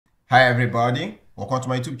Hi everybody, welcome to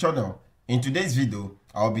my YouTube channel. In today's video,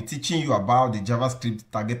 I'll be teaching you about the JavaScript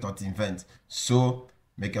target.event. So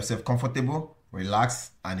make yourself comfortable,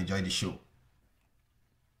 relax, and enjoy the show.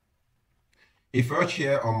 If you're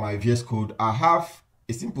here on my VS Code, I have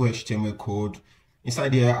a simple HTML code.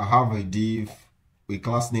 Inside here, I have a div with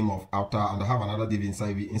class name of outer, and I have another div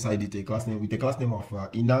inside it, a class name with a class name of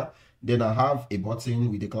inner. Then I have a button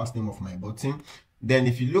with a class name of my button. Then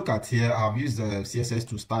if you look at here, I've used the CSS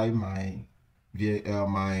to style my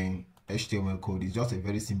HTML code. It's just a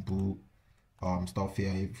very simple stuff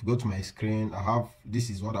here. If you go to my screen,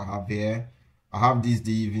 this is what I have here. I have this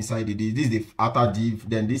div inside the div. This is the outer div.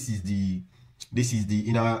 Then this is the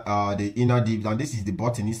inner div, and this is the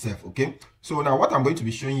button itself. Okay, so now what I'm going to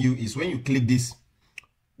be showing you is when you click this,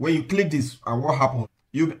 and what happens.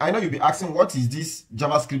 I know you'll be asking, what is this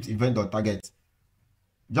JavaScript event.target?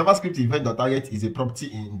 JavaScript event.target is a property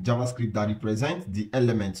in JavaScript that represents the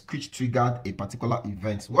element which triggered a particular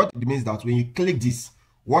event. What it means that when you click this,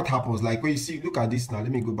 what happens? Like when you see, look at this now. Let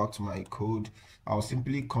me go back to my code. I'll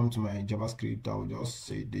simply come to my JavaScript. I'll just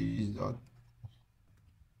say this.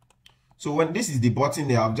 So when this is the button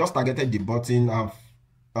there, I've just targeted the button. I've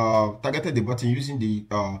targeted the button using the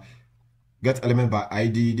get element by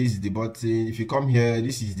ID. This is the button. If you come here,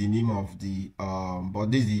 this is the name of the but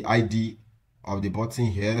this is the ID of the button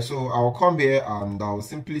here. So I'll come here and I'll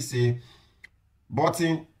simply say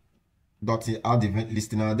button dot add event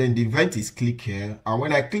listener. Then the event is click here, and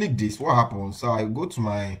when I click this, what happens? So I go to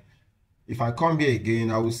my, if I come here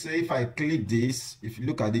again, I will say if I click this, if you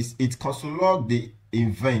look at this, it console log the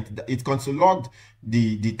event, it console logged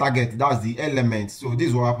the target, that's the element. So this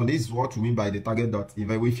is what happened. This is what we mean by the target dot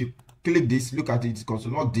event. If you click this, look at it, it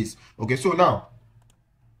console log this. Okay, so now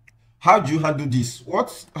how do you handle this?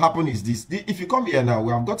 What happened is this. If you come here now,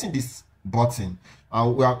 we have gotten this button,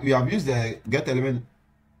 and we have used the get element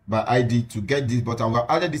by ID to get this button. We have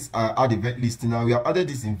added this add event list. Now we have added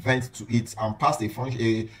this event to it and passed a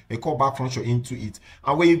function, a callback function into it.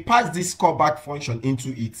 And when you pass this callback function into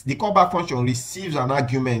it, the callback function receives an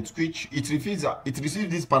argument which it receives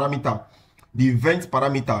this parameter, the event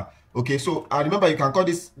parameter. Okay, so I remember you can call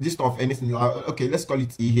this stuff anything. Okay, let's call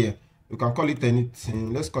it E here. You can call it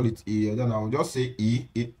anything. Let's call it E. Then I'll just say E.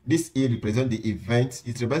 This E represents the event.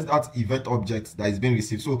 It represents that event object that is being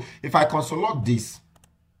received. So if I console log this,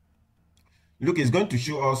 look, it's going to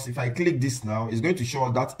show us. If I click this now, it's going to show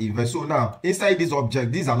us that event. So now inside this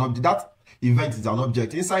object, this is an object. That event is an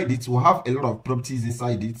object. Inside it, we'll have a lot of properties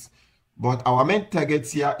inside it. But our main target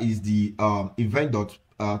here is the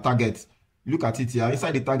event.target. Look at it here.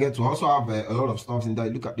 Inside the target, we also have a lot of stuff in there.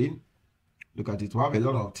 Look at it. Look at it. We have a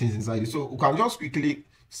lot of things inside it. So we can just quickly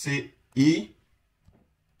say E.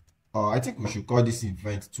 I think we should call this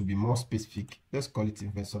event to be more specific. Let's call it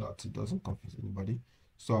event so that it doesn't confuse anybody.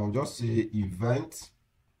 So I'll just say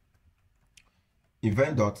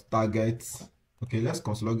event.target. Okay, let's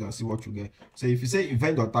console log and see what you get. So if you say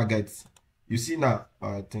event.target, you see now,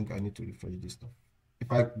 I think I need to refresh this stuff.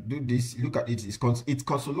 If I do this, look at it, it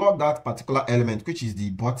console log that particular element, which is the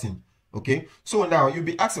button. Okay, so now you'll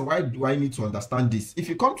be asking, why do I need to understand this? If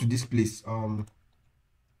you come to this place,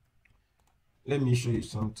 let me show you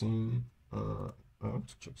something. I want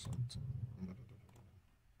to check something.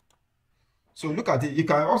 So look at it. You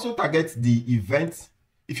can also target the event.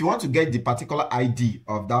 If you want to get the particular ID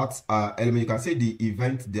of that element, you can say the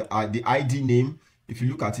event, the ID name. If you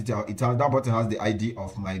look at it, that button has the ID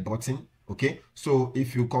of my button. Okay, so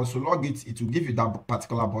if you console log it, it will give you that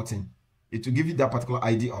particular button. It will give you that particular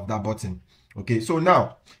ID of that button. Okay, so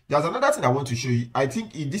now there's another thing I want to show you. I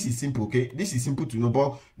think this is simple. Okay, this is simple to know,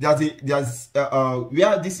 but there's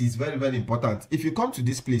where this is very, very important. If you come to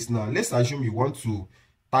this place now, let's assume you want to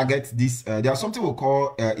target this. There's something we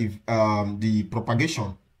call the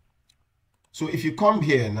propagation. So if you come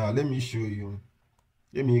here now, let me show you.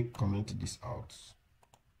 Let me comment this out.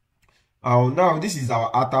 Now this is our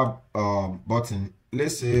outer button.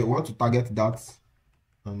 Let's say we want to target that.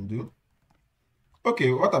 Undo.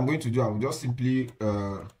 Okay, what I'm going to do, I will just simply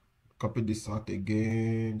copy this out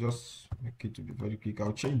again. Just make it to be very quick.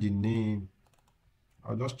 I'll change the name.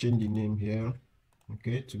 I'll just change the name here.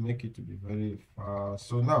 Okay, to make it to be very fast.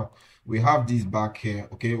 So now we have this back here.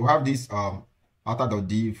 Okay, we have this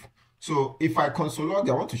outer.div. So if I console log,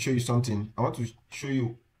 I want to show you something. I want to show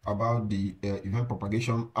you about the event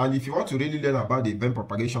propagation. And if you want to really learn about the event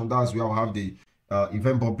propagation, that's where I'll have the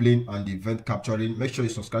event bubbling and the event capturing. Make sure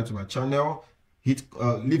you subscribe to my channel.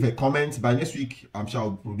 Leave a comment. By next week, I'm sure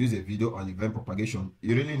I'll produce a video on event propagation.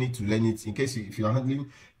 You really need to learn it in case if you're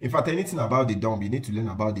handling, in fact, anything about the DOM, you need to learn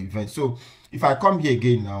about the event. So if I come here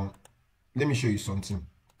again now, let me show you something.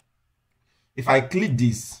 If I click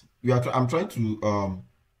this, I'm trying to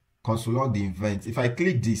console the event. If I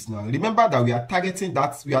click this now, remember that we are targeting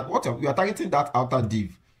that we are targeting that outer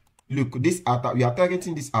div. Look, this outer, we are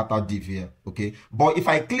targeting this outer div here. Okay, but if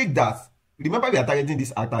I click that, remember we are targeting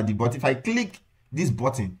this outer div, but if I click this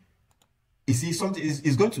button, you see something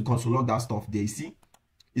is going to console that stuff there. You see,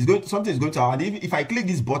 something is going to happen. And if I click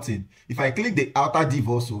this button, if I click the outer div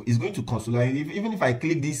also, it's going to console. Even if I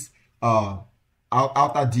click this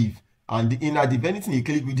outer div and the inner div, anything you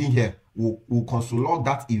click within here will console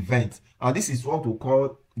that event. And this is what we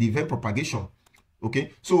call the event propagation.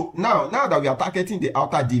 Okay, so now that we are targeting the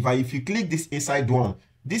outer div, and if you click this inside one,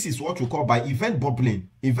 this is what we call by event bubbling.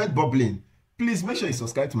 Event bubbling. Please make sure you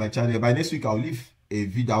subscribe to my channel. By next week, I'll leave a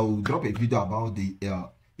video. I'll drop a video about the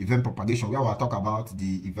event propagation, where we'll talk about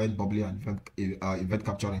the event bubbling and event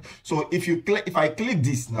capturing. So if I click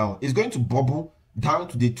this now, it's going to bubble down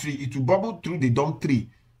to the tree. It will bubble through the DOM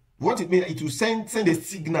tree. What it means, it will send a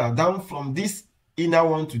signal down from this inner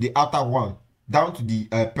one to the outer one, down to the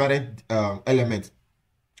parent element.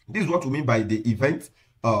 This is what we mean by the event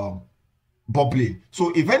bubbling.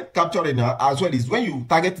 So event capturing as well is when you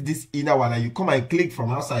target this inner one and you come and click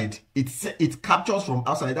from outside, it captures from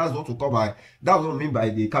outside. That's what we call that's what we mean by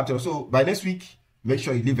the capture. So by next week, make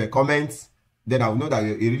sure you leave a comment. Then I will know that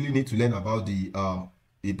you really need to learn about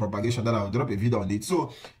the propagation. Then I will drop a video on it.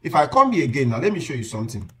 So if I come here again now, let me show you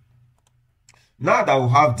something. Now that we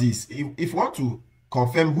have this, if you want to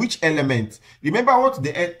confirm which element, remember what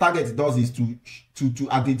the target does is to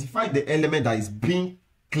identify the element that is being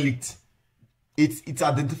clicked. It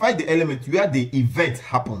identifies the element where the event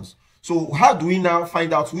happens. So how do we now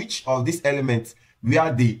find out which of these elements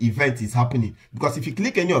where the event is happening? Because if you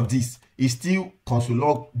click any of this, it still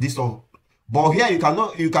console this one. But here you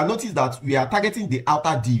can notice that we are targeting the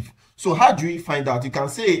outer div. So how do we find out? You can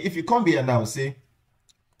say, if you come here now, say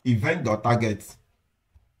event.target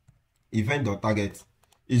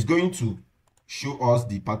is going to show us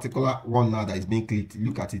the particular one now that is being clicked.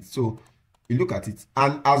 Look at it. So you look at it,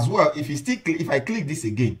 and as well, if I click this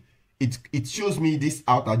again, it shows me this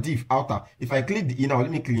outer div outer. If I click the inner one,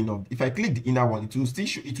 let me clean up. If I click the inner one, it will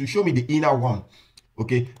show me the inner one.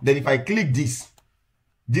 Okay, then if I click this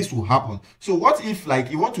will happen. So what if,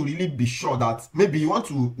 like, you want to really be sure that maybe you want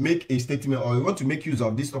to make a statement or you want to make use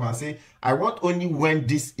of this stuff and say, I want only when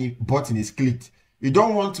this button is clicked. You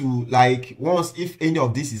don't want to, like, once if any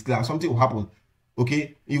of this is clicked, something will happen.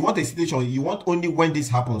 Okay, you want a situation, you want only when this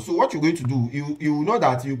happens. So what you're going to do, you know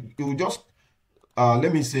that you just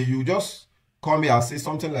let me say, you just come here and say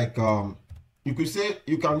something like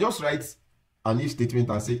you can just write an if statement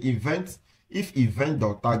and say if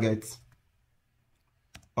event.target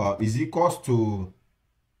is equals to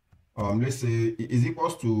let's say is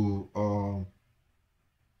equals to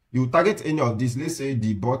you target any of this, let's say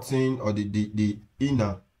the button or the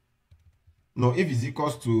inner. No, if it's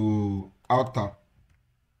equals to outer,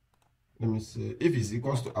 let me say, if it's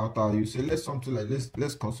equals to outer, you say let's something like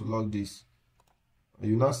let's console this.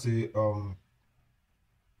 You now say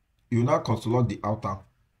you now console the outer.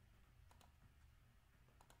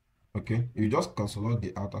 Okay, you just console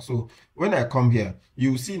the outer. So when I come here,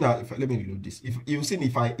 you see now, let me reload this. If you see,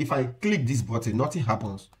 if I click this button, nothing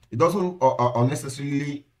happens. It doesn't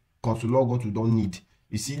unnecessarily console what you don't need.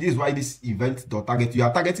 You see, this is why this event.target, you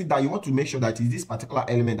are targeting that you want to make sure that is this particular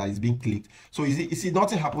element that is being clicked. So you see,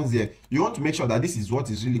 nothing happens there. You want to make sure that this is what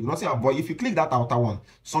is really nothing. But if you click that outer one,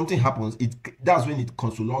 something happens. That's when it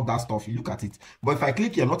console that stuff. You look at it. But if I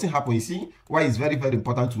click here, nothing happens. You see why it's very, very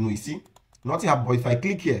important to know. You see, nothing happens. But if I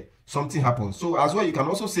click here, something happens. So as well, you can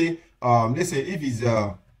also say, let's say if it's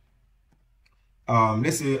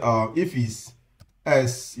if it's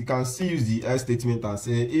s, you can still use the else statement and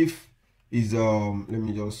say if is let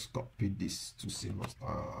me just copy this to save us,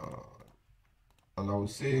 and I will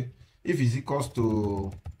say if is equals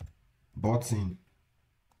to button.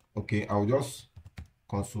 Okay, I'll just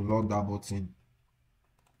console that button.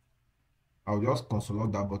 I'll just console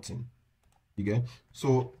that button again.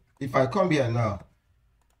 So if I come here now,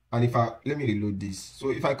 and let me reload this.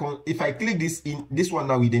 So if I click this in this one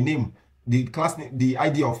now with the name, the class name, the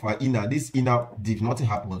ID of inner, this inner div, nothing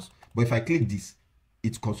happens. But if I click this,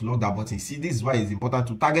 it console that button. See, this is why it's important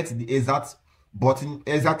to target the exact button,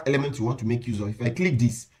 exact element you want to make use of. If I click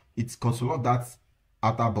this, it console that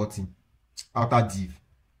outer button, outer div.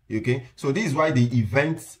 Okay, so this is why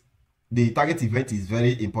the target event is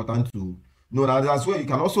very important to know. That as well, you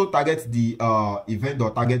can also target the event or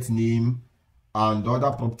target name and the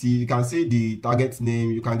other property. You can say the target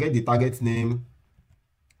name. You can get the target name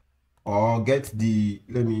or get the,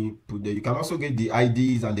 let me put there. You can also get the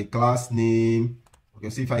IDs and the class name. Okay,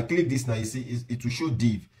 so if I click this now, you see it will show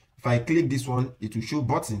div. If I click this one, it will show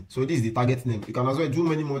button. So this is the target name. You can as well do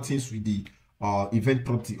many more things with the event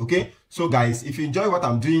property. Okay, so guys, if you enjoy what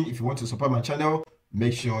I'm doing, if you want to support my channel,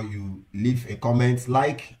 make sure you leave a comment,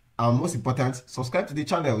 like, and most important, subscribe to the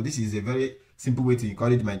channel. This is a very simple way to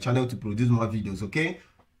encourage my channel to produce more videos. Okay,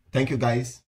 thank you guys.